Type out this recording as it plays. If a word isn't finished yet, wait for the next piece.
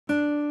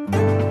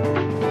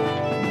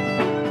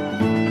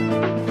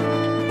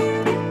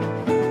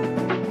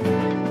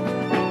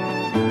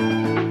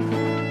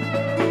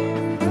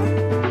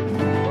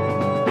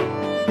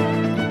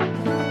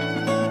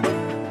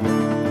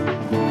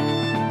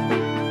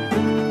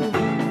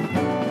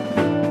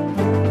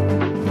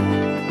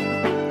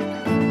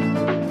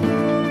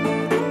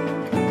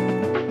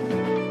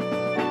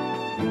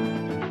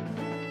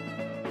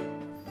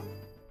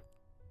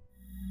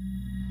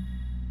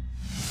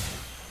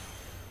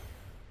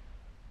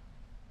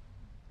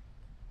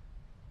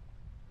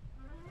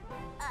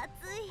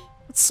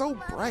It's so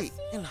bright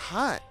and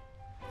hot.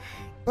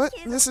 But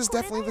this is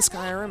definitely the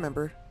sky I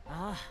remember.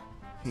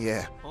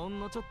 Yeah,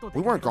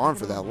 we weren't gone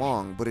for that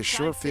long, but it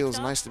sure feels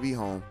nice to be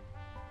home.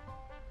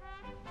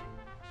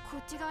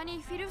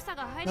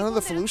 None of the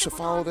Felucia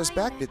followed us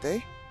back, did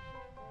they?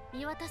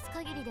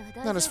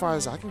 Not as far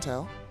as I can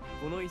tell.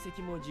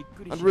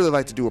 I'd really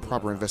like to do a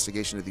proper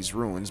investigation of these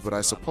ruins, but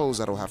I suppose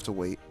that'll have to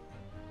wait.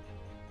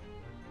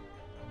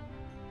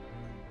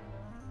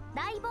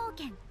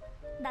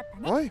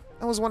 Boy,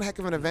 that was one heck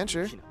of an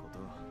adventure.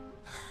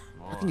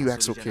 How can you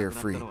act so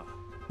carefree?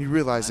 You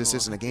realize this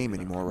isn't a game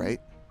anymore, right?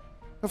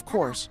 Of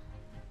course.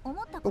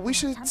 But we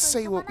should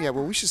say what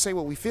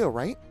we feel,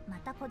 right?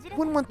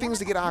 Wouldn't want things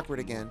to get awkward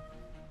again.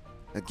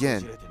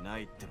 Again.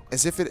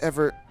 As if it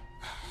ever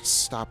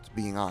stopped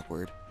being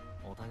awkward.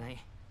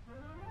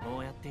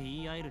 Well,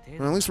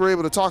 at least we're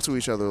able to talk to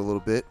each other a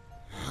little bit.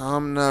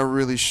 I'm not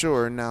really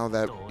sure now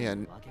that,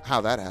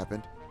 how that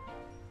happened.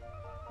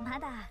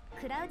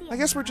 I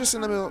guess we're just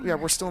in the middle,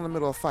 we're still in the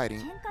middle of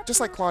fighting. Just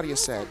like Claudia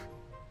said.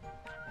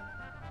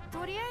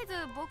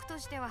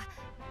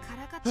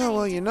 Oh,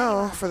 well, you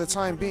know, for the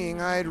time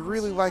being, I'd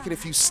really like it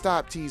if you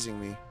stopped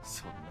teasing me.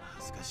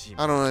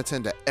 I don't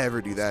intend to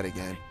ever do that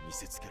again.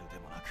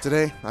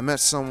 Today, I met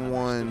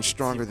someone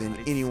stronger than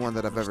anyone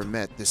that I've ever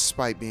met,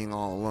 despite being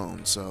all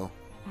alone, so...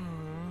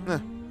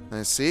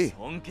 I see.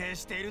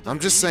 I'm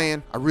just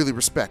saying, I really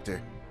respect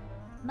her.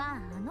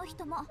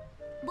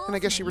 And I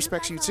guess she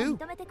respects you too.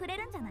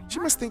 She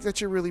must think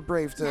that you're really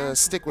brave to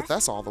stick with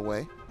us all the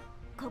way.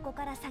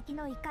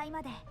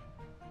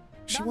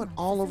 She went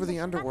all over the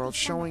underworld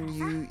showing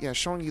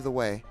you the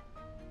way.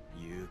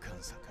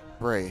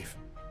 Brave.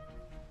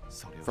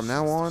 From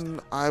now on,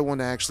 I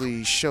want to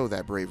actually show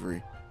that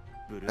bravery.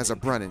 As a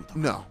Brennan.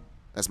 No,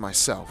 as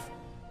myself.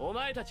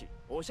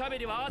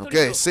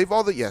 Okay, save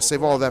all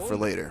that for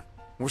later.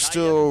 We're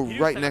still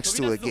right next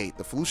to a gate.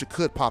 The Felucia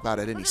could pop out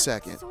at any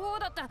second.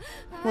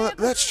 Well,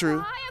 that's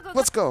true.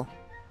 Let's go.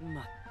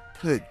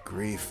 Good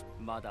grief.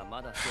 Well,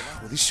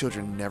 these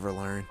children never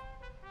learn.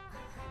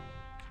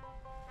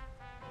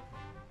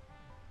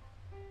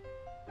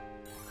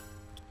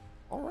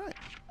 All right.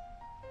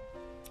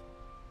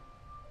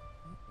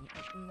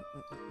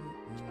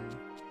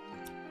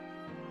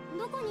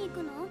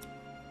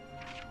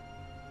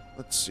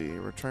 Let's see.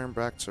 Return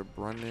back to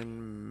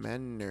Brunnen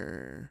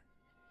Manor.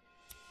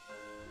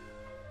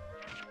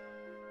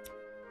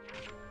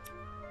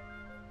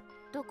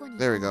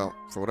 There we go.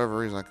 For whatever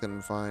reason, I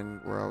couldn't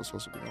find where I was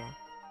supposed to be going.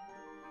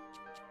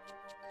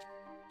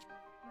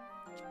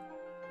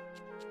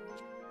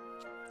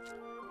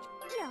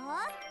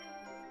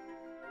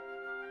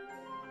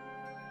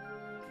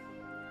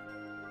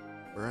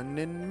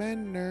 Brunnen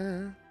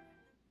Manor.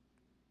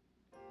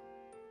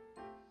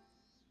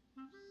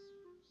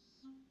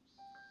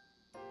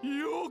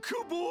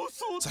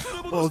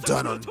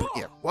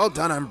 Well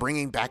done on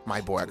bringing back my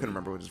boy. I couldn't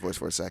remember his voice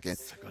for a second.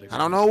 I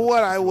don't know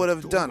what I would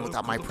have done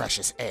without my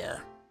precious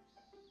heir.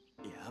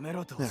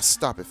 Yeah,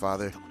 stop it,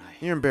 Father.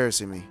 You're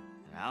embarrassing me.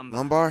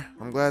 Lumbar,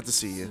 I'm glad to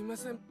see you.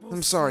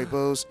 I'm sorry,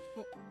 Bose.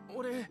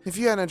 If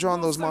you hadn't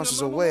drawn those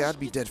monsters away, I'd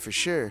be dead for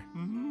sure.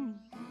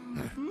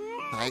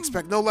 I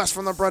expect no less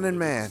from the Brunnen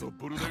man.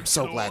 I'm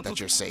so glad that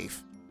you're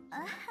safe.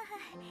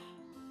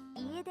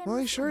 Well,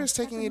 he sure is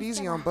taking it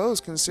easy on Bose,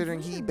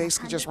 considering he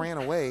basically just ran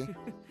away.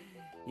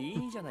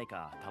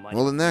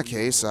 Well, in that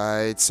case,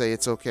 I'd say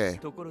it's okay.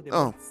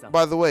 Oh,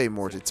 by the way,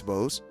 Mortit's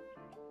Bose.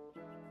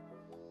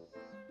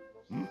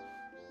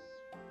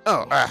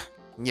 Oh,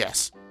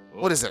 yes.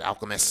 What is it,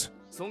 Alchemist?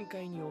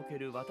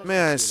 May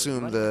I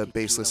assume the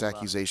baseless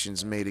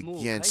accusations made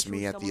against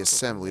me at the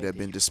assembly have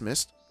been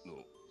dismissed?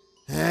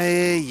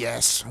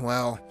 Yes,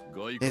 well,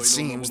 it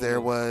seems there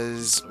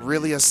was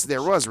really a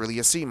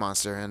sea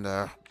monster,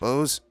 and,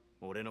 Bose,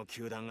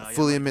 I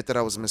fully admit that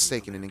I was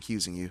mistaken in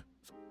accusing you.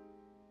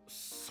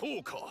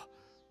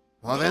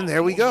 Well then,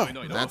 there we go.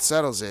 That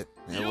settles it.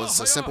 It was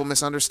a simple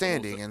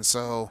misunderstanding, and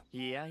so...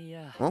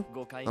 Well,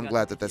 I'm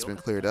glad that that's been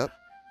cleared up.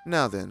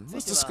 Now then,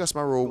 let's discuss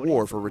my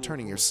reward for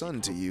returning your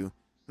son to you.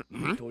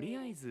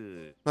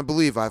 I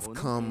believe I've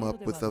come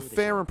up with a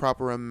fair and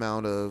proper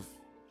amount of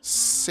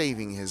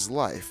saving his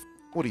life.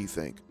 What do you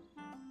think?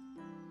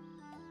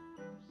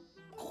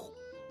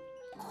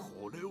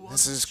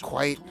 This is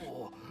quite...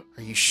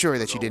 Are you sure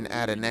that you didn't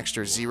add an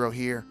extra 0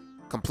 here?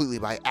 Completely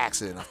by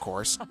accident, of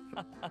course.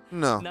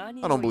 No,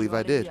 I don't believe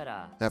I did.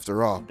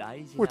 After all,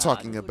 we're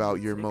talking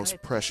about your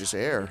most precious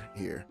heir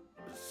here.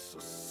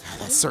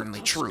 That's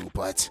certainly true,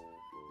 but...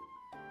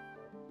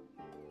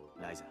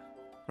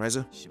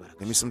 Ryza,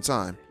 give me some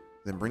time.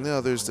 Then bring the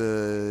others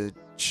to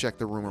check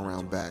the room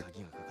around back.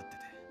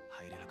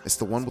 It's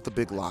the one with the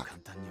big lock.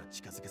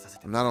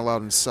 I'm not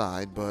allowed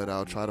inside, but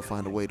I'll try to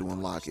find a way to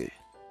unlock it.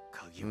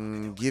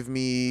 Give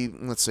me,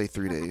 let's say,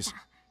 3 days.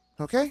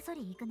 Okay?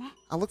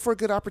 I'll look for a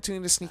good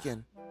opportunity to sneak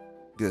in.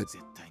 Good.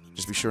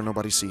 Just be sure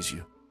nobody sees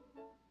you.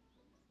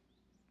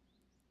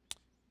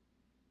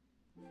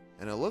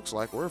 And it looks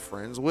like we're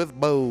friends with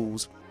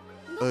Bose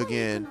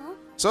again.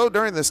 So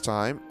during this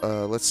time,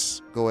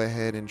 let's go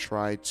ahead and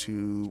try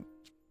to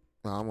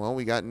Well,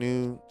 we got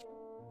new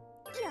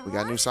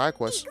side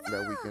quests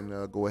that we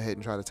can go ahead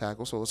and try to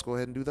tackle. So let's go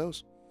ahead and do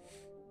those.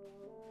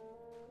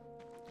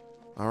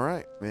 All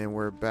right, and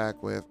we're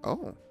back with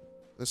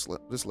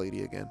this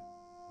lady again.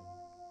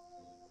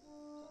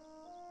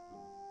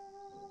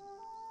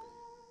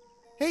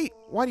 Hey,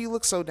 why do you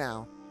look so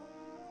down?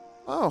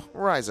 Oh,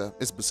 Ryza.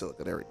 It's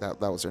Basilica. That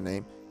was her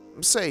name.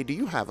 Say, do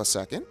you have a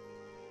second?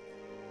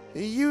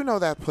 You know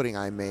that pudding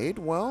I made?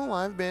 Well,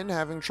 I've been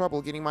having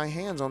trouble getting my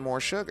hands on more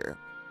sugar.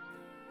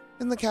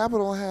 And the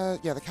capital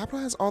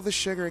has all the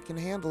sugar it can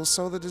handle,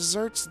 so the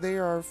desserts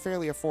there are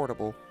fairly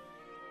affordable.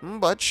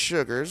 But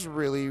sugar's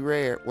really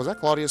rare. Was that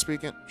Claudia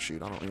speaking?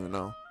 Shoot, I don't even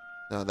know.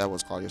 No, that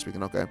was Claudia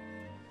speaking. Okay.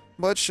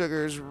 But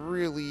sugar's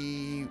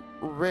really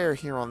rare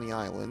here on the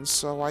island,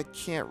 so I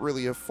can't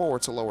really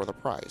afford to lower the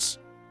price.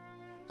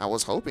 I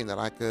was hoping that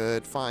I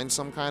could find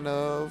some kind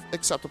of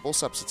acceptable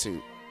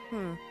substitute.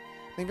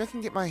 Maybe I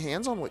can get my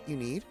hands on what you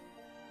need.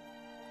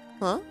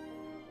 Huh?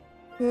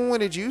 When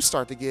did you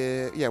start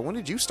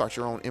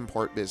your own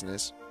import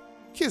business?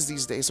 Kids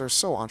these days are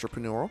so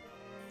entrepreneurial.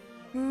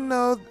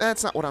 No,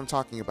 that's not what I'm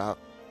talking about.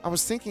 I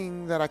was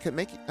thinking that I could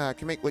make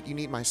what you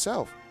need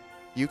myself.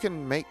 You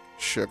can make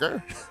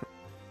sugar?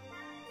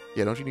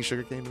 Yeah, don't you need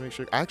sugar cane to make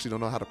sugar? I actually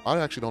don't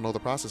know the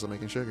process of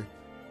making sugar.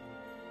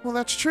 Well,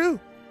 that's true.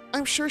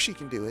 I'm sure she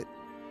can do it.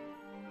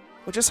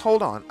 Well, just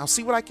hold on. I'll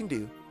see what I can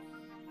do.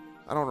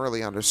 I don't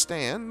really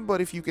understand,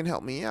 but if you can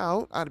help me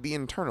out, I'd be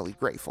eternally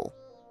grateful.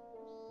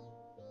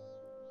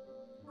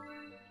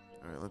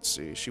 Alright, let's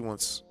see. She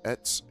wants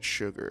Et's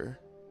sugar.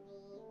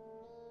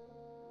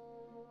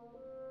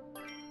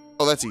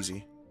 Oh, that's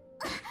easy.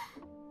 Let's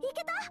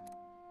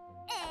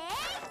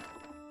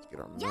get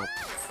our milk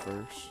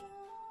first.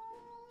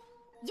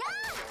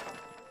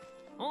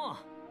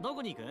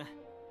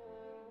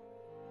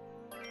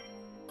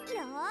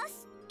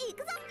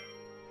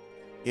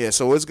 Yeah,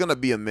 so it's gonna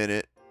be a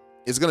minute.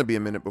 It's gonna be a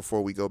minute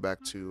before we go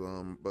back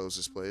to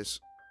Bose's place.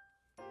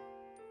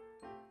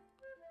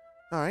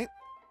 Alright.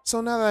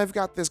 So now that I've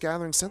got this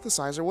gathering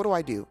synthesizer, what do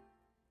I do?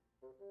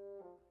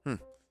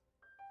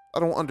 I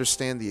don't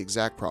understand the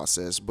exact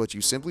process, but you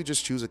simply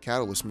just choose a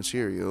catalyst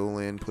material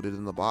and put it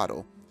in the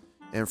bottle.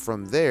 And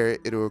from there,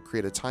 it will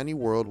create a tiny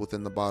world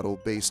within the bottle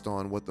based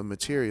on what the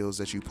materials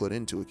that you put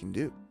into it can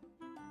do.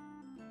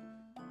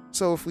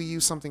 So if we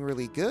use something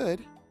really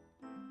good,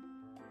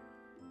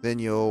 then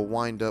you'll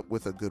wind up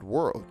with a good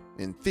world,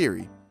 in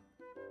theory.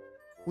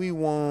 We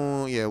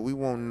won't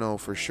know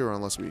for sure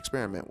unless we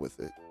experiment with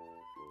it.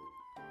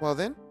 Well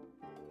then,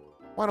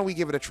 why don't we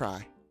give it a try?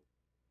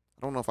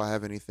 I don't know if I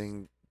have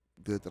anything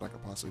good that I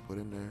could possibly put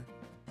in there.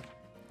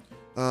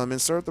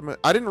 Insert the...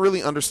 I didn't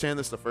really understand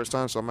this the first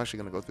time, so I'm actually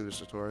going to go through this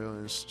tutorial.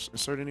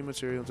 Insert any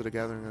material into the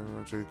gathering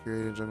to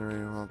create and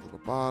generate a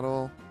little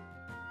bottle.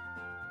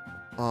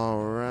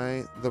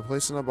 Alright. The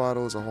place in the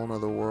bottle is a whole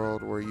nother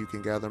world where you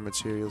can gather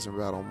materials and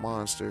battle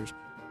monsters.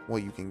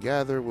 What you can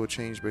gather will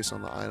change based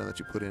on the item that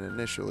you put in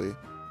initially.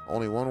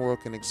 Only one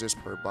world can exist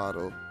per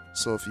bottle,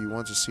 so if you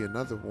want to see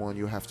another one,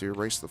 you'll have to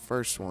erase the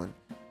first one.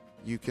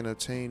 You can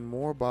obtain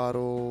more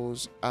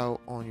bottles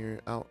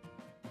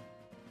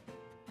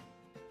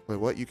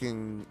You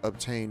can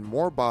obtain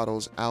more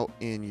bottles out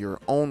in your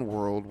own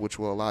world, which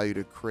will allow you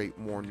to create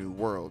more new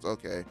worlds.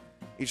 Okay.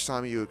 Each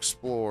time you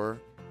explore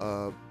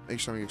a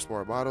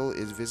bottle,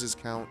 its visit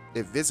count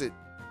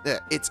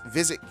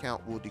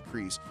will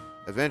decrease.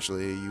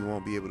 Eventually, you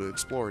won't be able to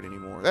explore it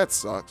anymore. That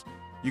sucks.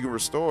 You can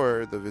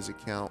restore the visit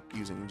count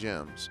using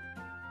gems.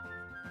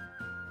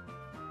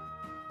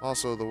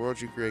 Also, the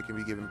world you create can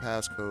be given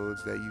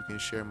passcodes that you can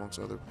share amongst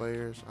other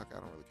players. Okay, I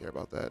don't really care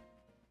about that.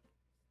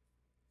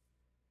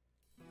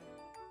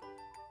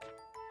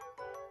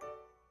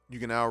 You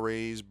can now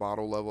raise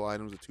bottle level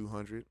items to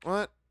 200.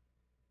 What?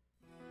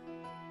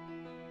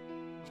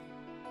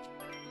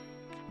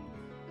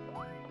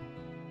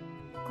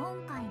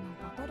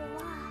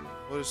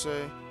 What did it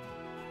say?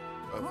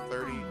 Of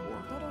 30 or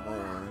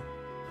more.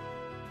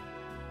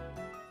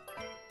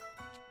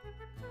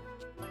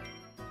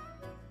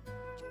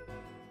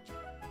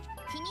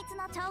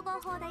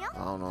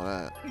 I don't know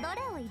that.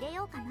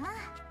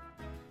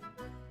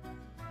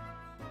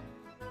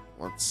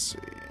 Let's see.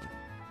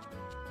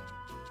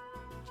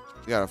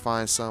 You gotta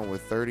find some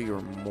with 30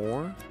 or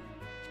more.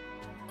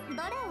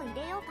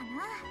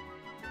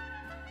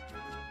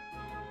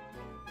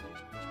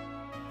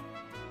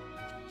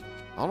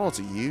 I don't know what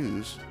to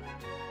use.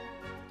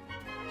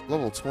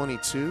 Level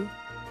 22.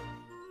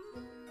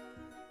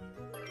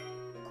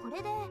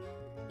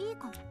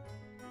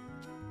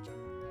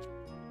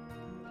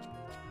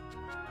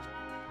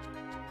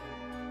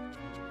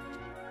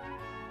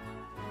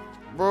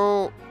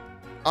 Bro,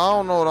 I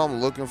don't know what I'm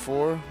looking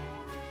for.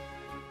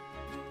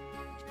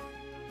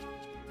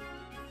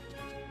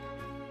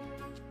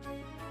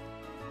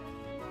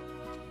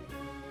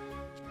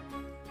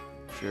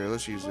 Sure,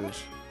 let's use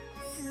this.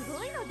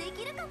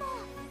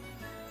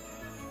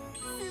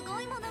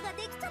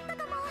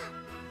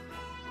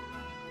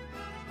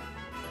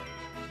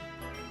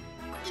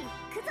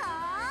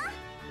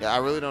 Yeah, I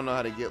really don't know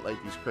how to get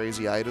like these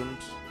crazy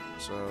items,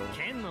 So.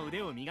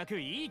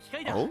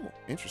 Oh,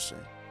 interesting.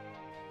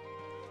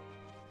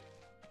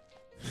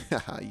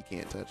 Haha, you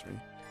can't touch me.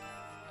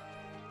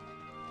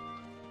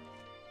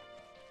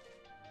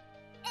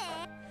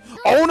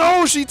 Oh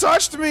no, she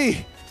touched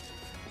me!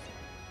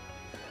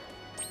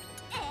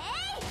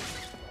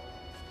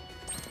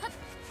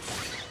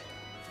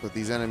 But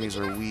these enemies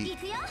are weak.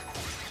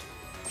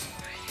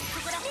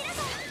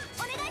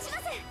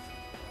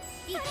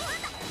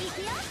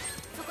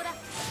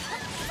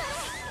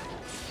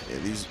 Yeah,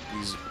 these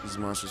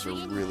monsters are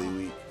really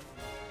weak.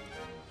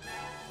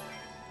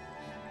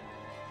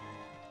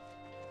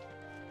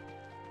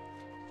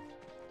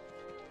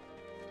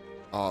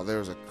 Oh,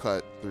 there's a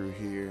cut through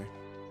here.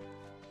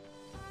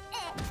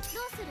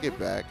 Get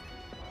back.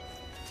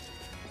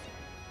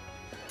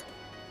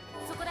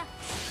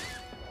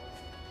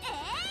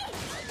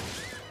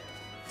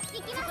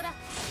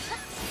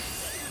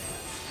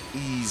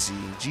 Easy.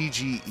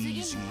 GG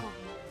easy.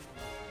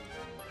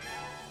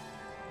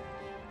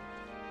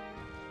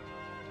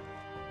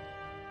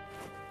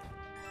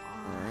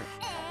 Alright.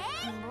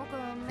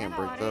 Can't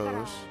break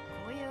those.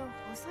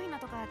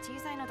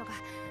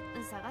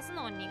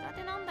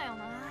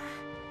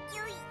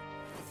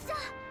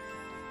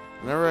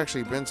 I've never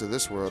actually been to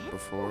this world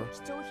before.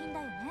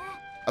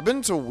 I've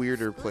been to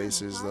weirder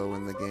places though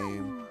in the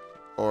game,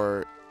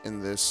 or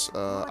in this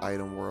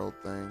item world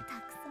thing.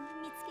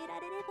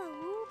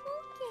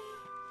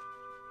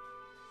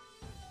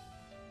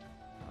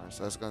 Alright,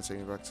 so that's gonna take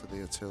me back to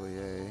the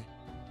Atelier.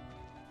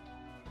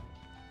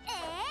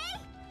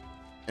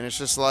 And it's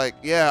just like,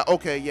 yeah,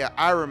 okay, yeah,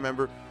 I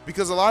remember.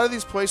 Because a lot of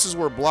these places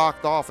were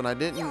blocked off and I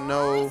didn't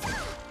know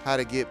how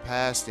to get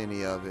past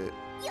any of it.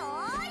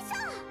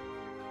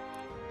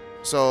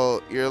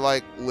 So you're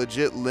like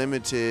legit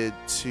limited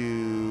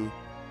to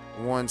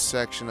one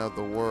section of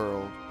the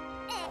world.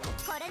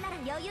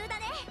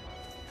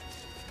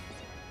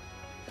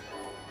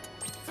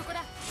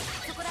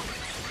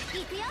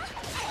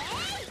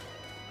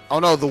 Oh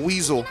no, the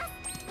weasel.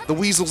 The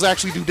weasels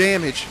actually do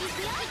damage.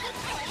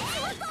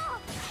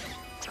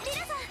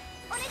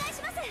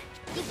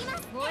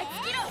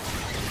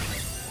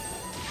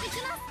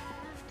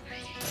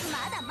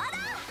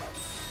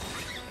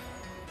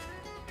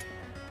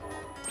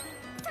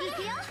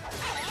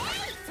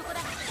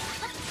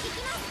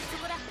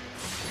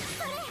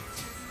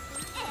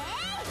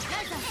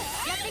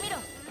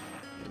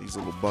 These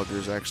little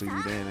buggers actually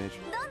do damage.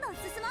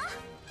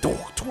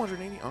 Oh,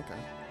 280. Okay.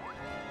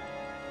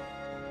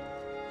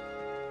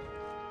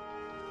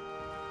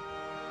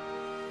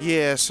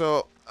 Yeah,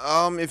 so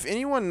if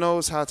anyone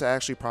knows how to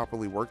actually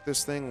properly work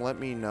this thing, let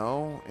me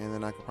know, and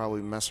then I could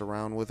probably mess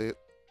around with it.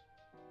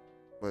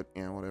 But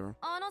yeah, whatever.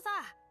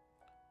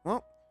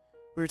 Well,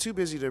 we were too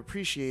busy to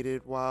appreciate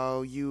it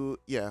while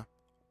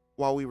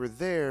we were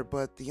there,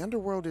 but the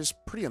underworld is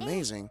pretty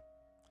amazing.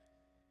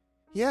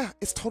 Yeah,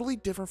 it's totally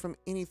different from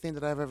anything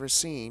that I've ever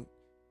seen.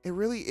 It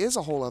really is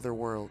a whole other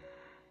world.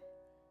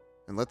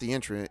 And yet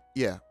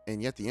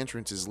the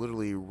entrance is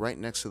literally right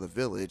next to the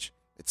village.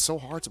 It's so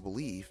hard to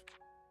believe.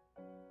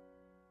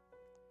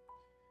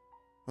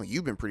 Well,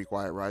 you've been pretty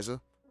quiet, Ryza.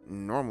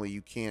 Normally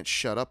you can't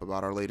shut up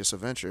about our latest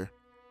adventure.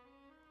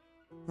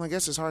 Well, I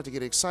guess it's hard to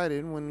get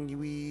excited when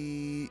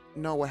we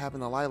know what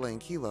happened to Lila and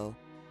Kilo.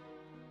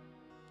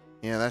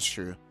 Yeah, that's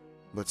true.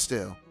 But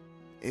still,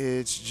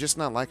 it's just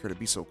not like her to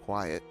be so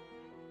quiet.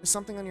 Is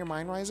something on your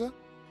mind, Ryza?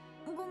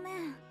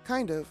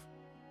 Kind of.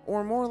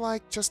 Or more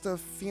like just a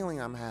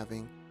feeling I'm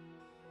having.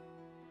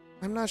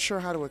 I'm not sure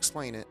how to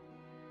explain it.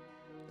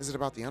 Is it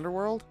about the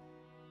underworld?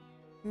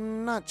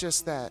 Not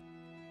just that.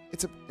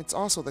 It's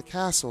also the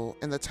castle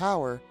and the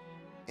tower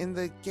and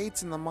the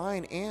gates in the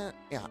mine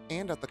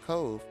and at the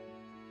cove.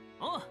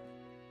 Oh.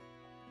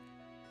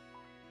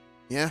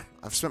 Yeah,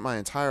 I've spent my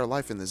entire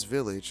life in this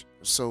village,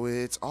 so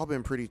it's all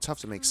been pretty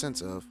tough to make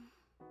sense of.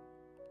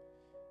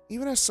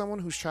 Even as someone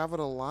who's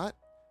traveled a lot,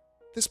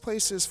 this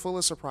place is full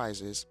of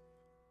surprises.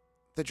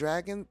 The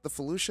dragon, the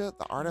Felucia,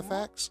 the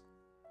artifacts.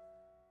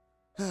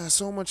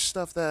 So much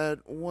stuff that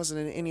wasn't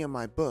in any of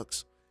my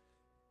books.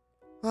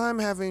 I'm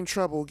having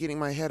trouble getting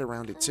my head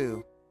around it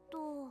too.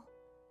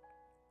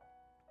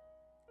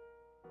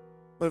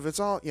 But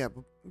it's all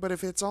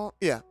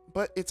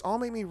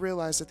made me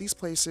realize that these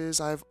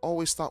places I've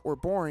always thought were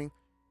boring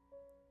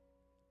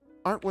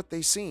aren't what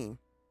they seem.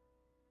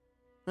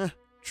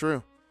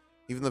 True.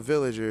 Even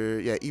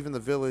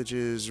the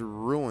village's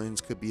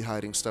ruins could be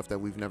hiding stuff that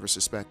we've never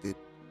suspected.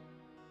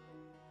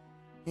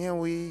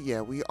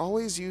 We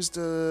always used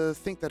to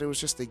think that it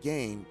was just a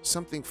game,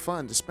 something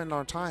fun to spend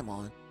our time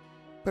on.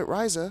 But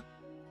Ryza,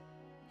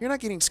 you're not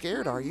getting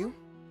scared, are you?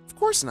 Of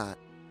course not.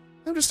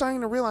 I'm just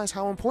starting to realize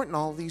how important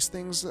all of these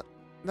things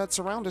that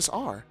surround us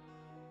are.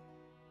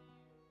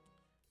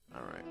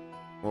 Alright.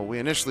 Well, we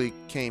initially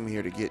came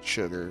here to get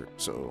sugar,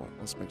 so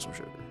let's make some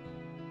sugar.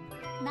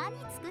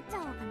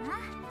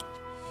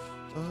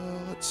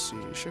 Let's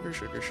see. Sugar.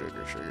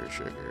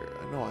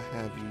 I know I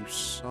have you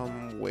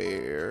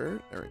somewhere.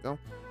 There we go.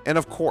 And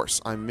of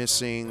course, I'm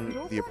missing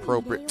the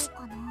appropriate...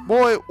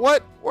 Boy,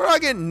 what? Where do I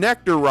get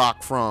nectar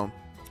rock from?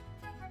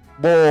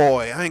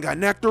 Boy, I ain't got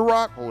nectar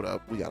rock. Hold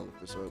up, we gotta look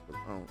this up. I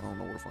don't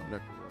know where to find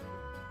nectar rock.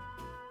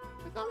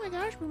 Like, oh my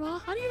gosh,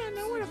 Brumal, how do you not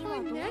know where to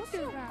find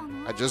nectar rock?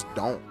 I just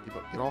don't.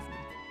 Get off me.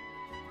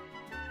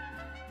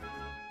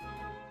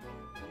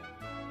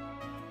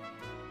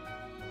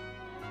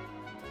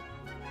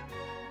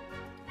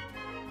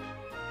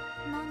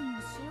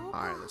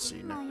 Alright, let's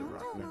see. Nectar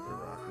rock, nectar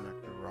rock,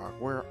 nectar rock.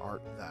 Where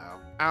art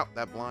thou? Out,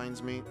 that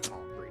blinds me. Oh,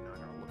 great, now I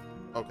gotta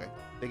look. Okay.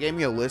 They gave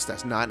me a list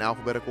that's not in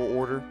alphabetical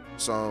order,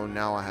 so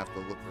now I have to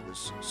look for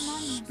this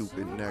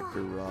stupid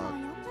nectar rock.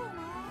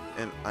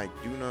 And I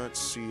do not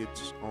see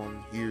it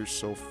on here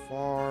so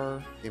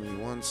far. Give me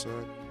one sec.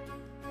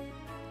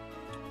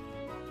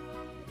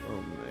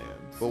 Oh man.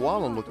 But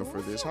while I'm looking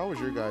for this, how was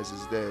your guys'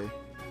 day?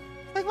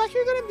 Like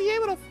you're gonna be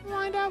able to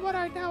find out what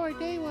our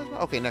day was.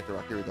 Okay, nectar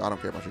rock. Here we go. I don't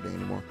care about your day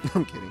anymore.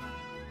 I'm kidding.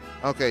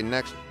 Okay,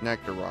 next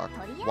nectar rock.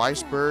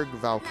 Weisberg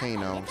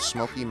Volcano,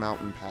 Smoky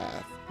Mountain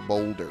Path,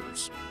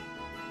 Boulders.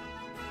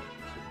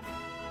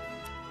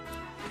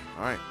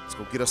 Alright, let's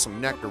go get us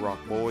some nectar rock,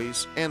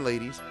 boys and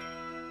ladies.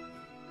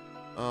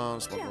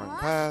 Let's look around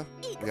the path.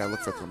 We gotta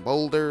look for some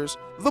boulders.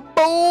 The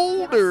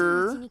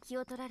boulder!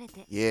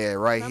 Yeah,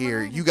 right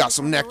here. You got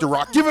some nectar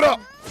rock. Give it up!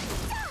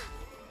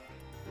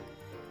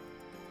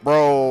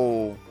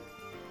 Bro.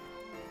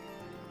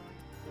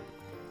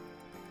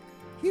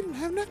 He didn't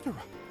have nectar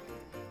rock.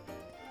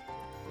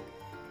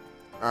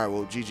 Alright,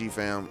 well, GG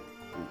fam.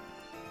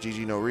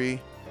 GG no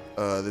re.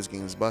 This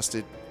game's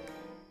busted.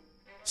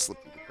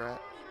 Slip through the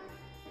cracks.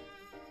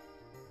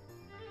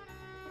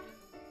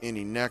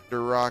 Any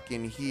nectar rock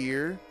in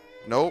here?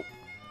 Nope.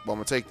 Well, I'm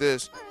gonna take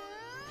this.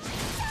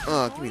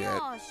 Give me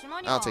that.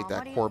 I'll take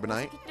that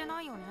Corbinite.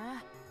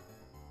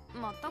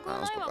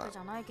 Let's go back.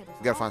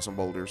 We gotta find some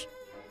boulders.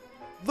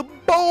 The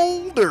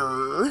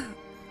boulder!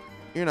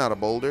 You're not a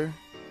boulder.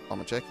 I'm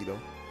gonna check you though.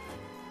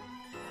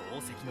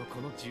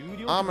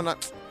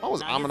 Ammonite. I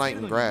was ammonite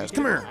in grass.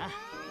 Come here.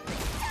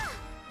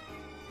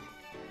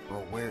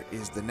 Bro, where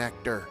is the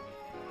nectar?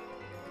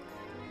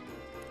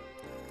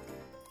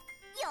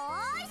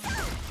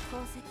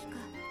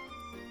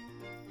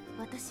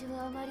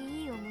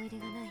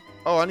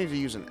 Oh, I need to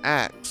use an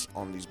axe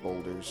on these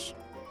boulders.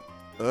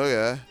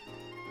 Okay.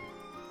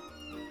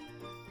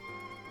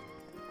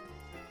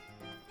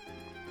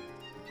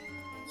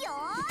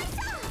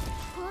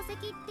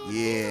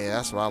 Yeah,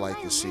 that's what I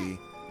like to see.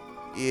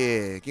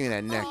 Yeah, give me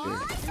that nectar.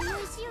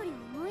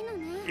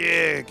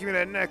 Yeah, give me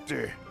that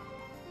nectar.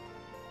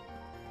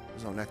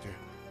 There's no nectar.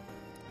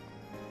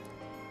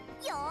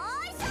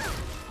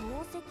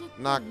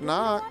 Knock,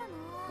 knock.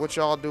 What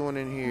y'all doing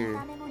in here?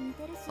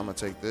 I'm gonna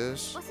take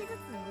this.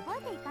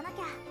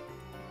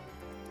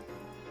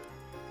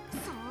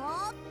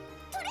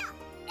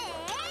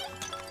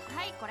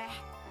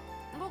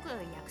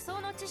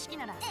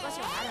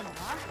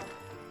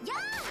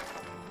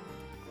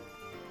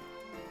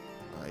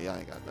 Y'all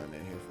ain't got nothing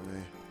in here for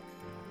me.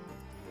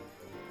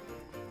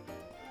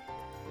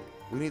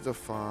 We need to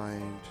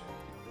find...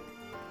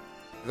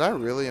 Did I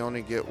really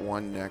only get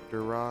one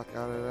nectar rock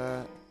out of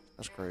that?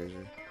 That's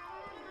crazy.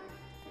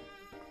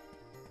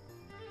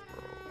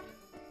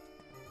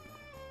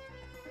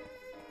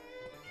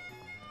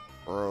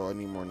 Bro, I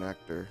need more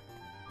nectar.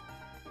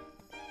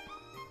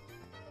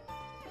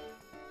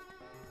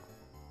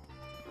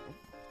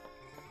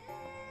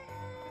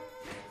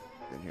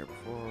 Been here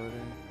before already.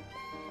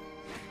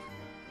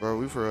 Bro,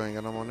 we for real ain't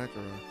got no more nectar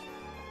rocks.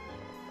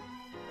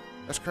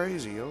 That's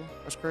crazy, yo.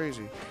 That's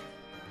crazy.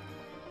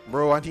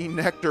 Bro, I need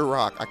nectar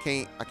rock. I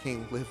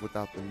can't live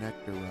without the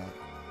nectar rock.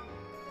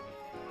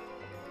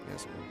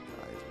 Yes,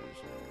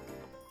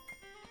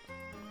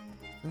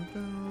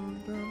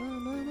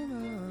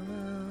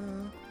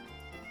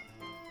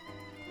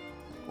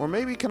 or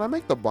maybe, can I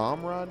make the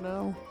bomb rod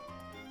now?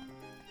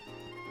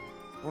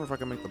 I wonder if I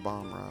can make the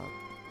bomb rod.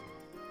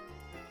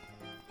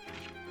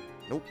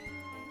 Nope.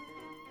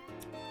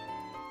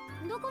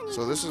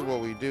 So this is what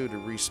we do to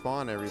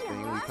respawn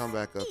everything. We come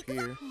back up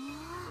here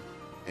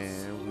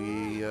and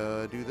we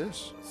do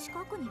this.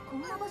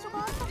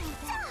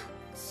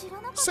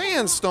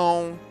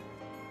 Sandstone.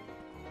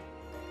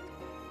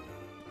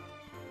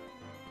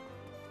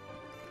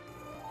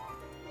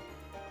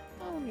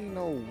 I don't need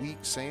no weak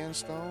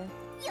sandstone.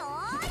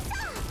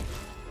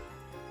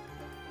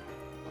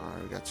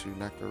 Alright, we got 2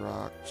 nectar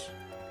rocks.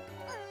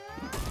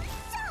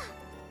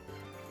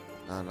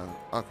 No.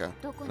 Okay.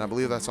 And I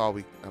believe that's all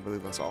I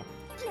believe that's all.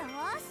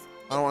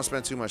 I don't want to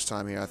spend too much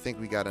time here. I think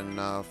we got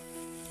enough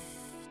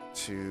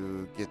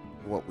to get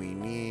what we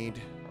need.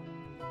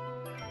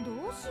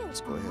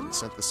 Let's go ahead and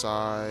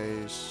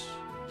synthesize.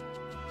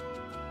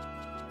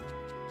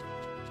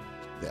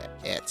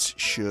 That's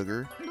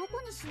sugar.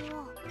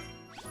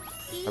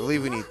 I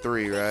believe we need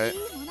 3, right?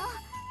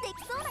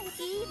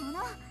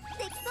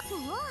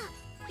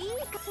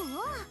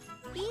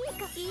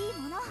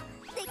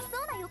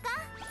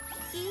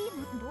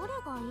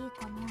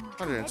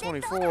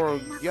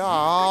 $124.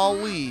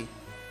 Golly.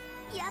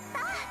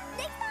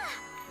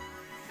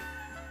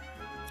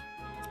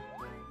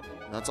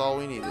 That's all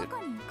we needed.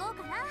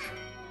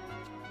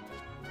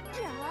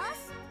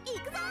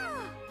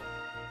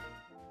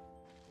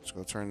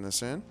 Let's go turn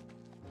this in.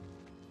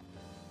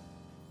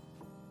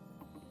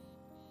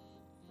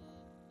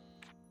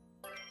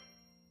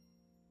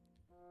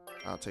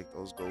 I'll take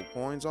those gold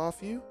coins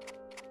off you.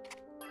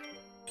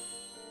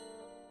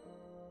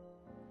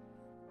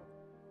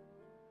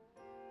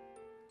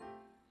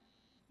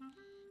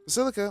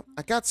 Basilica,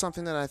 I got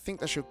something that I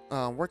think that should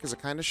work as a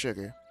kind of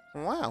sugar.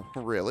 Wow,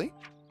 really?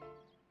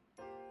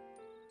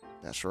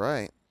 That's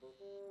right.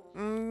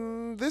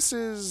 This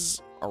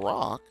is a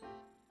rock.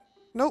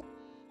 Nope.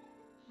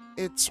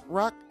 It's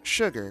rock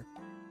sugar.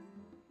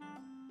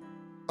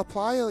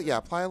 Apply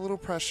a little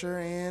pressure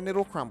and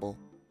it'll crumble.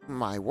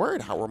 My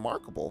word, how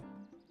remarkable.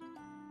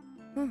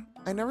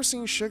 I never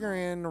seen sugar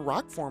in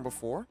rock form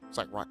before. It's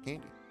like rock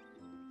candy.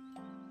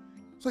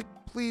 It's like,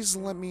 please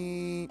let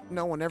me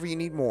know whenever you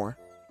need more.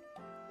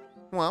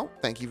 Well,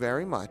 thank you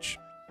very much.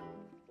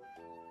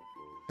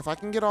 If I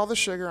can get all the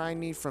sugar I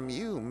need from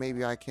you,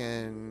 maybe I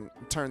can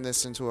turn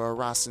this into a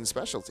Ryza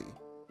specialty.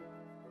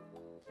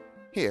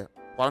 Here,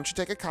 why don't you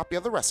take a copy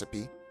of the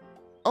recipe?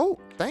 Oh,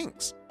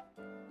 thanks.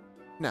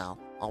 Now,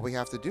 all we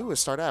have to do is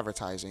start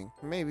advertising.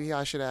 Maybe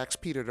I should ask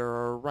Peter to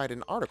write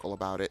an article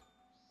about it.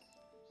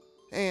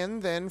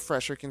 And then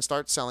Fresher can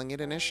start selling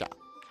it in his shop.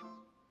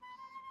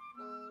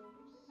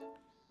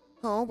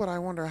 Oh, but I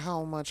wonder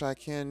how much I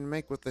can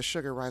make with the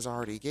sugar Ryza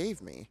already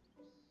gave me.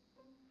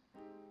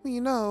 Well,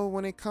 you know,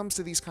 when it comes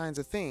to these kinds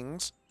of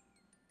things,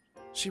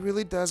 she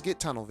really does get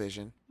tunnel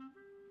vision.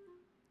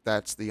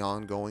 That's the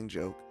ongoing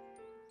joke.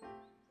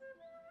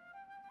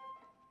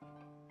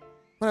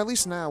 But at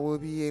least now we'll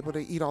be able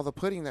to eat all the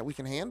pudding that we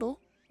can handle.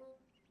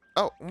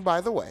 Oh,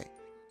 by the way,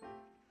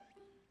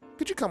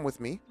 could you come with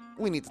me?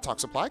 We need to talk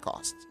supply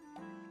costs.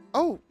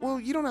 Oh, well,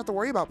 you don't have to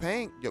worry about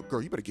paying. Yo,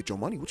 girl, you better get your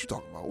money. What you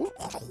talking about?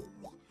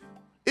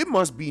 It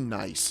must be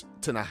nice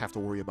to not have to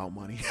worry about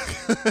money.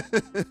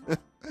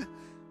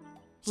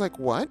 It's like,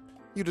 what?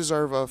 You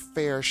deserve a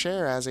fair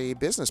share as a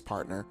business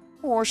partner.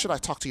 Or should I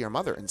talk to your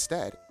mother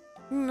instead?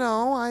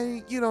 No,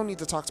 you don't need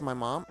to talk to my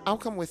mom. I'll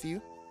come with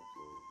you.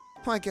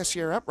 Well, I guess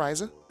you're up,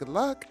 Ryza. Good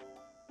luck.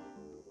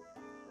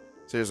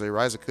 Seriously,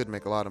 Ryza could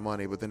make a lot of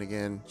money, but then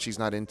again, she's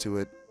not into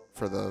it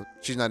for the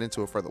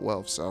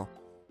wealth, so.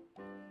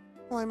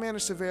 Well, I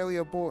managed to barely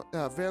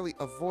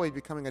avoid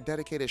becoming a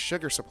dedicated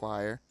sugar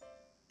supplier.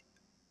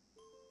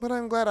 But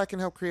I'm glad I can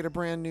help create a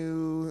brand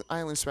new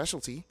island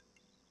specialty.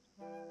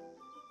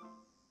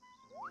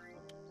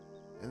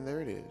 And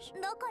there it is.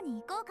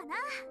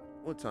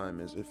 What time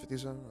is it?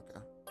 57?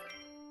 Okay.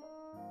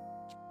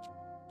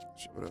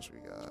 Let's see what else we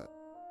got.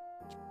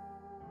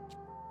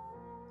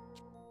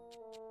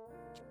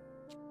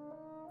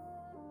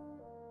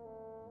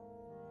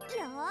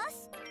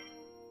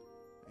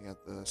 We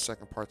got the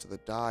second parts of the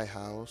dye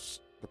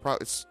house.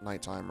 It's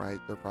nighttime, right?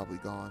 They're probably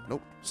gone.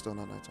 Nope, still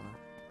not nighttime.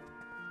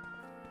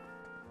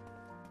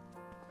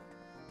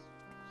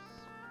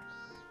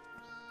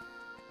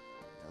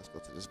 Yeah, let's go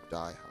to this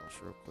dye house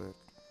real quick.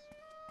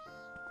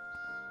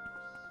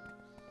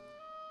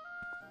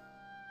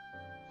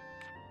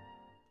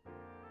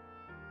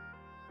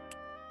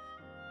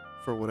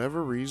 For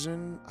whatever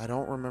reason, I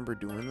don't remember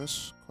doing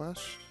this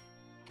quest.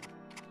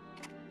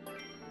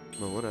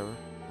 But whatever,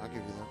 I'll give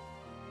you that.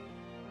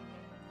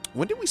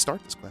 When did we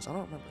start this quest? I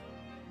don't remember.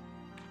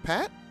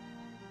 Pat?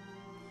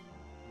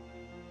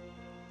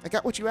 I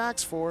got what you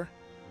asked for.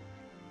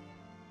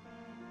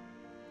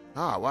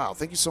 Ah, wow,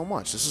 thank you so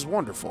much. This is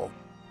wonderful.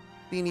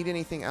 Do you need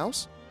anything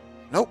else?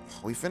 Nope,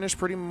 we finished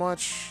pretty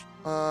much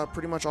all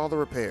the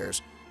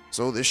repairs.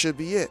 So this should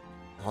be it.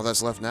 All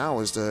that's left now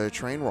is to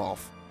train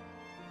Rolf.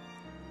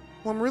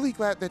 Well, I'm really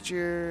glad that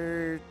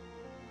you're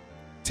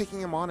taking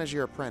him on as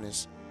your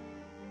apprentice.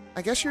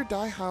 I guess your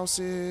dye house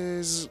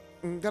is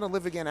gonna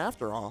live again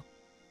after all.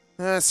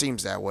 It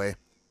seems that way.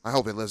 I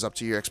hope it lives up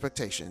to your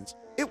expectations.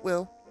 It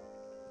will.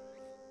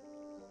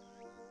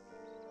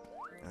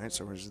 Alright,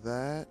 so there's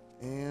that.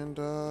 And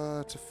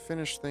to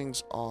finish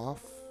things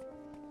off,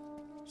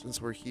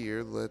 since we're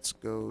here, let's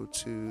go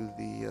to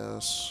the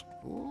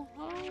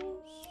schoolhouse?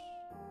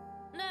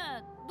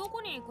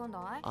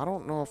 I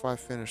don't know if I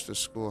finished the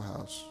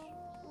schoolhouse.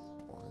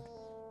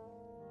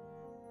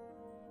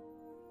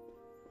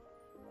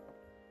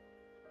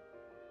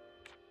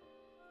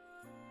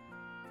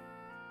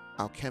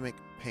 Alchemic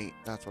paint.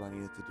 That's what I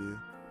needed to do.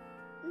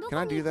 Can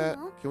I do that?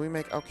 Can we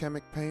make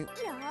alchemic paint?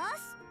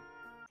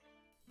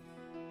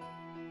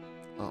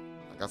 Oh,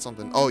 I got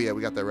something. Oh, yeah,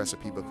 we got that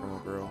recipe book from a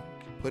girl.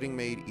 Pudding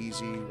made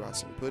easy.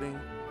 Rosin pudding.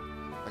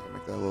 I can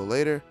make that a little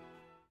later.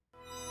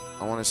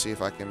 I want to see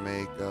if I can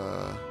make...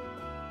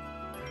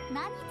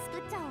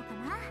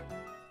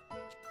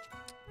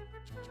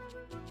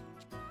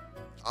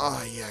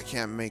 Oh, yeah, I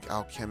can't make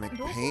alchemic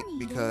paint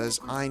because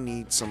I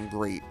need some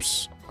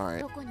grapes.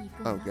 Alright.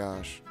 Oh,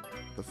 gosh.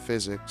 The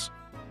physics.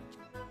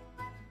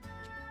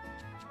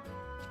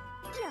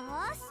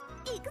 I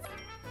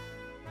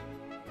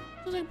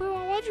was like,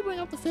 bro, why'd you bring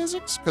up the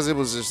physics? Because it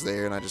was just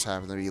there and I just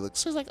happened to be looking.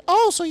 So it's like,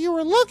 oh, so you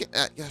were looking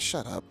at... Yeah,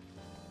 shut up.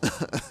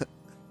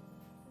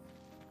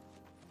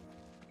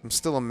 I'm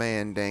still a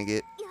man, dang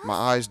it. My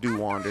eyes do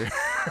wander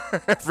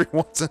every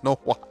once in a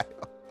while.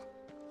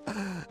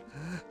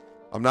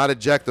 I'm not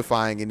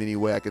objectifying in any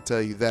way, I could tell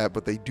you that,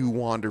 but they do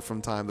wander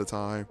from time to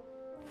time.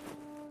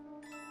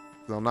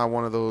 So I'm not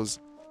one of those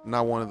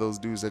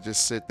dudes that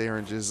just sit there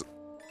and just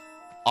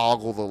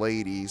ogle the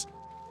ladies.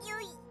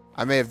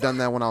 I may have done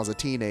that when I was a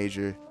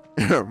teenager,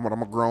 but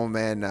I'm a grown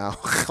man now.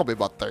 I'll be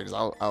about 30,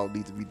 so I don't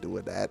need to be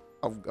doing that.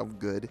 I'm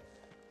good.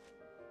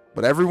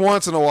 But every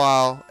once in a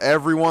while,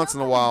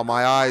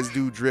 my eyes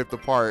do drift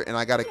apart, and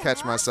I gotta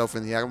catch myself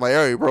in the act. I'm like,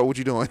 hey, bro, what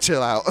you doing?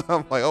 Chill out.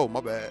 I'm like, oh,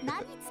 my bad.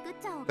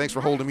 Thanks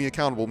for holding me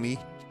accountable, me.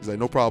 He's like,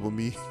 no problem,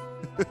 me.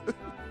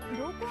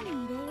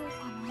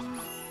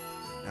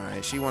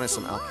 Alright, she wanted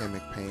some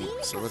alchemic paint,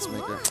 so let's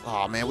make her.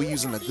 Oh man, we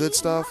using the good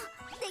stuff?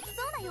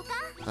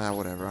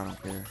 Whatever, I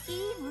don't care.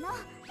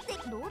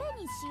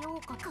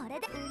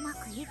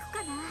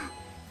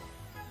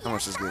 How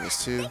much does this give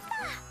us? 2?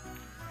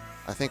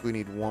 I think we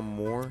need one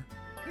more.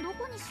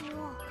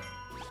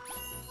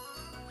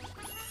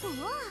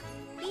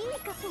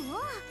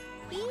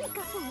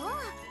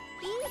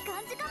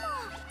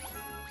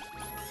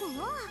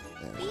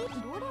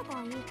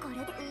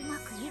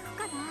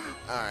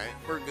 Alright,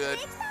 we're good.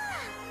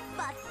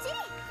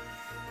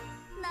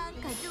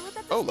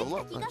 Oh, level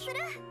up. Nice.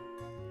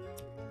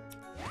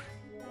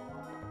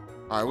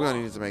 Alright, we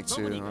only need to make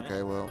 2.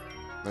 Okay, well,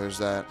 there's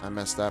that. I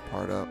messed that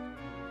part up.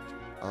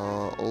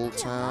 Old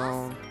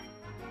Town.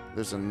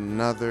 There's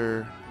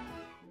another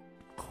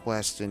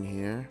quest in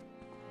here.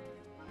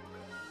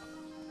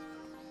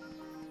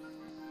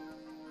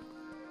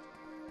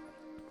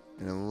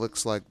 And it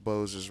looks like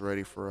Bose is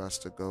ready for us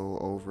to go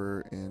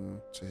over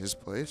into his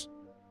place.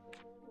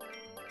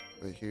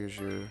 But here's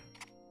your...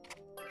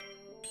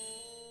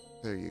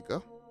 There you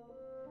go.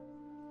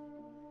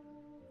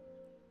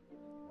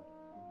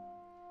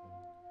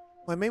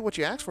 Well, I made what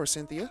you asked for,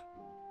 Cynthia.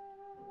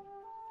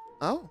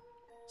 Oh,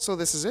 so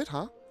this is it,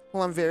 huh?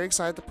 Well, I'm very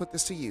excited to put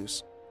this to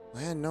use. I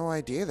had no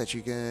idea that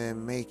you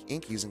can make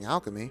ink using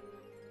alchemy.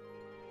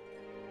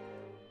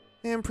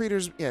 And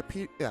Peters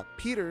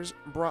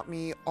brought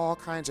me all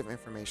kinds of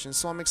information,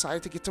 so I'm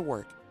excited to get to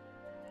work.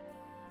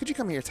 Could you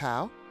come here,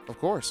 Tao? Of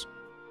course.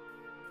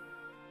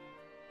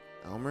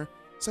 Elmer?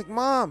 It's like,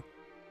 Mom,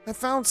 I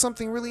found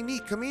something really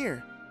neat. Come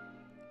here.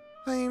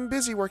 I'm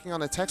busy working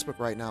on a textbook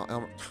right now.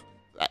 Elmer,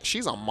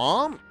 she's a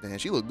mom? Man,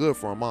 she look good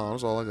for a mom.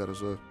 That's all I gotta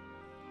say.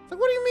 Like,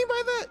 what do you mean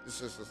by that?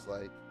 It's just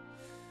like...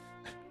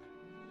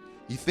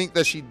 You think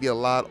that she'd be a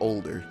lot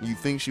older. You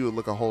think she would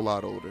look a whole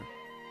lot older.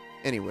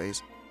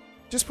 Anyways,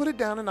 just put it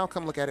down and I'll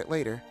come look at it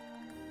later.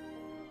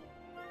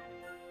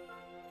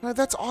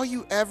 That's all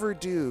you ever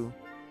do.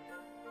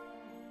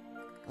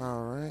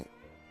 Alright.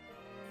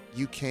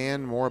 You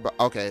can more about...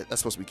 Okay,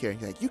 that's supposed to be caring.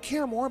 Like, you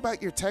care more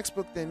about your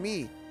textbook than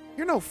me.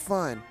 You're no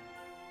fun.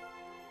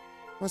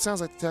 Well, it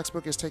sounds like the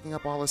textbook is taking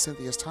up all of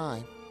Cynthia's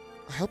time.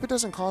 I hope it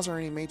doesn't cause her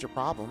any major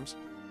problems.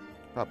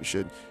 Probably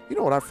should. You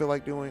know what I feel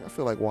like doing? I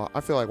feel like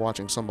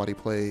watching somebody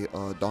play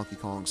Donkey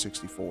Kong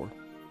 64.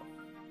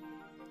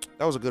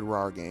 That was a good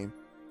RAR game.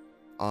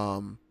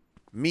 My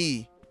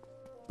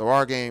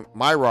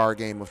RAR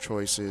game of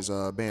choice is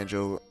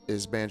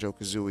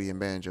Banjo-Kazooie and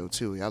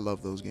Banjo-Tooie. I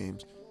love those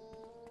games.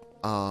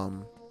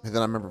 And then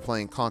I remember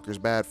playing Conker's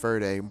Bad Fur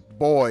Day.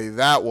 Boy,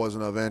 that was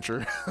an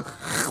adventure.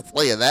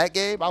 Playing that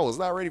game? I was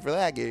not ready for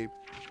that game.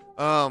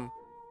 Yeah.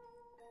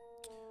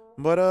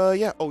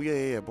 Oh,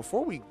 yeah.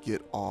 Before we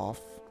get off,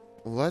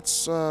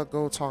 let's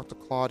go talk to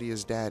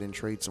Claudia's dad and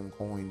trade some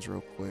coins real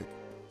quick.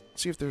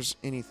 See if there's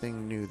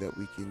anything new that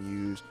we can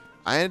use.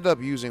 I ended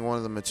up using one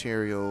of the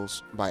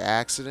materials by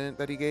accident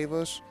that he gave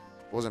us.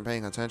 Wasn't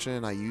paying attention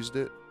and I used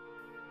it.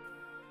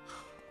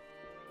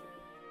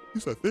 At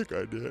least I think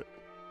I did.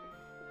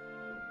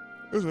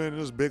 This man in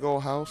this big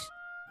old house.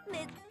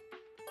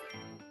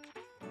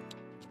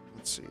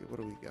 Let's see, what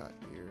do we got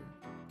here?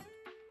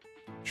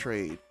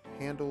 Trade.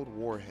 Handled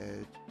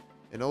warhead.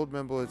 An old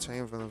member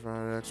obtained from the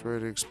fire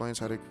expert explains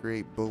how to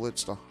create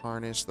bullets to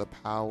harness the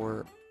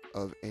power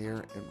of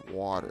air and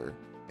water.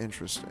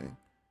 Interesting.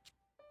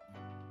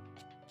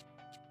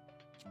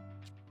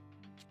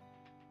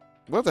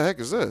 What the heck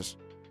is this?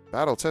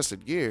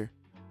 Battle-tested gear.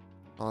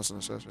 Oh, that's an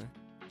accessory.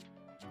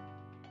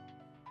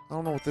 I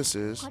don't know what this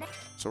is,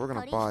 so we're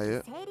gonna buy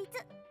it.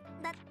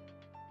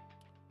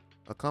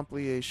 A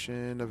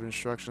compilation of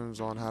instructions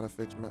on how to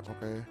fix...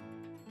 Okay.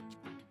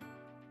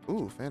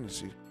 Ooh,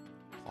 fantasy.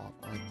 Oh,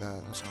 I like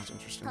that. That sounds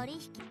interesting.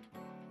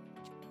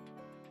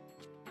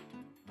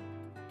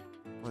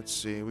 Let's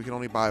see. We can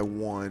only buy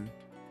one.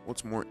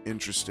 What's more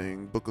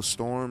interesting? Book of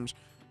Storms.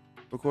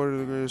 Recorded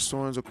the greatest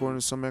storms according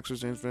to some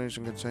experts. The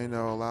information contained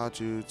that will allow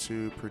you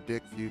to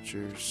predict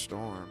future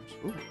storms.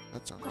 Ooh,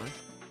 that sounds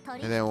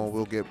nice. And then when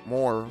we'll get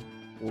more,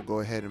 we'll go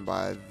ahead and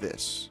buy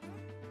this.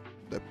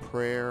 The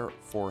Prayer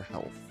for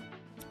Health.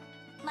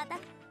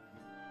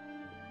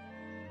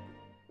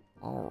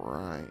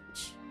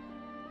 Alright.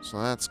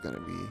 So that's gonna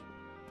be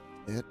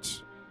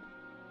it.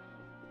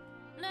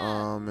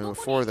 And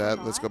before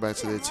that, let's go back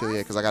to the Atelier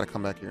because I gotta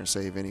come back here and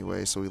save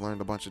anyway. So we learned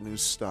a bunch of new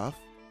stuff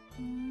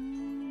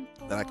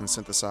that I can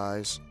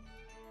synthesize.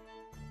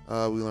 We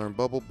learned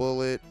Bubble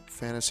Bullet,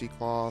 Fantasy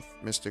Cloth,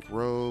 Mystic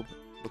Robe,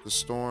 Book of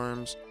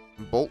Storms,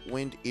 bolt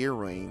wind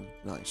earring.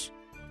 Nice.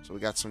 So we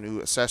got some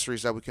new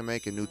accessories that we can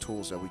make and new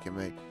tools that we can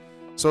make.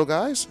 So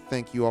guys,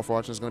 thank you all for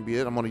watching. That's going to be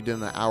it. I'm only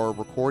doing an hour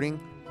recording.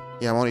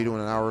 Yeah, I'm only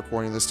doing an hour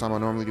recording this time. I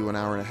normally do an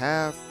hour and a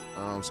half.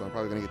 So I'm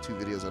probably going to get 2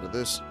 videos out of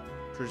this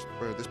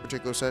for this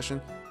particular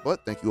session.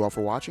 But thank you all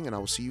for watching, and I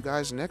will see you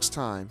guys next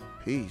time.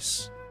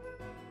 Peace.